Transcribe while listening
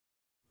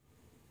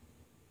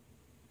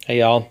Hey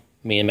y'all,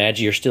 me and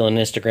Maggie are still in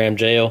Instagram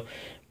jail,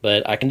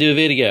 but I can do a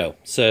video.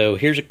 So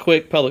here's a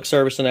quick public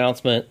service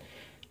announcement.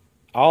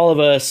 All of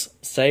us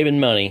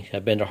saving money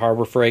have been to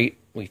Harbor Freight.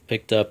 We've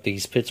picked up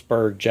these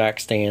Pittsburgh jack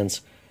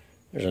stands.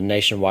 There's a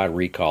nationwide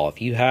recall.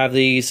 If you have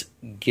these,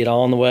 get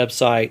on the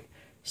website,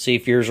 see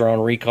if yours are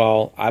on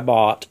recall. I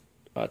bought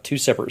two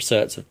separate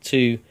sets of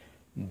two.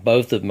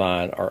 Both of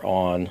mine are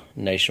on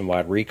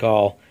nationwide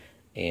recall.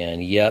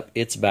 And yep,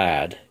 it's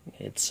bad.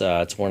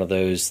 It's one of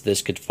those,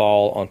 this could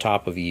fall on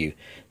top of you.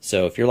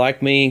 So if you're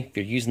like me, if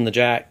you're using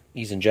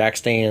jack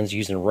stands,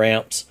 using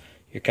ramps,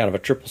 you're kind of a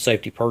triple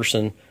safety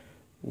person,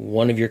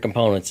 one of your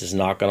components is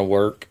not going to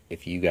work.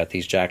 If you got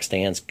these jack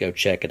stands, go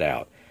check it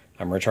out.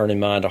 I'm returning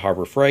mine to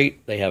Harbor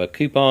Freight. They have a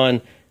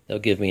coupon. They'll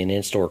give me an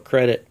in-store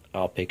credit.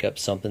 I'll pick up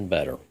something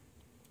better.